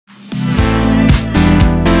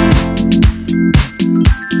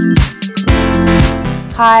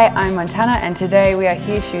Hi, I'm Montana and today we are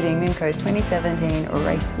here shooting MIMCO's 2017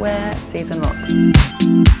 Racewear Season Looks.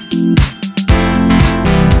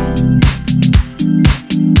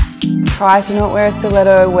 Try to not wear a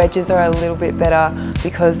stiletto, wedges are a little bit better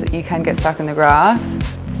because you can get stuck in the grass.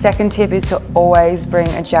 Second tip is to always bring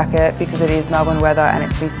a jacket because it is Melbourne weather and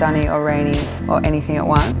it can be sunny or rainy or anything at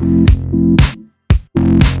once.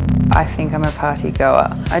 I think I'm a party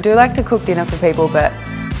goer. I do like to cook dinner for people, but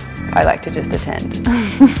I like to just attend.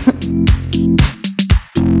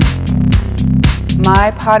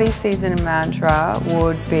 My party season mantra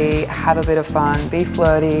would be have a bit of fun, be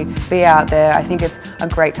flirty, be out there. I think it's a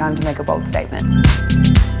great time to make a bold statement.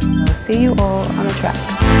 I'll see you all on the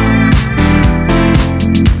track.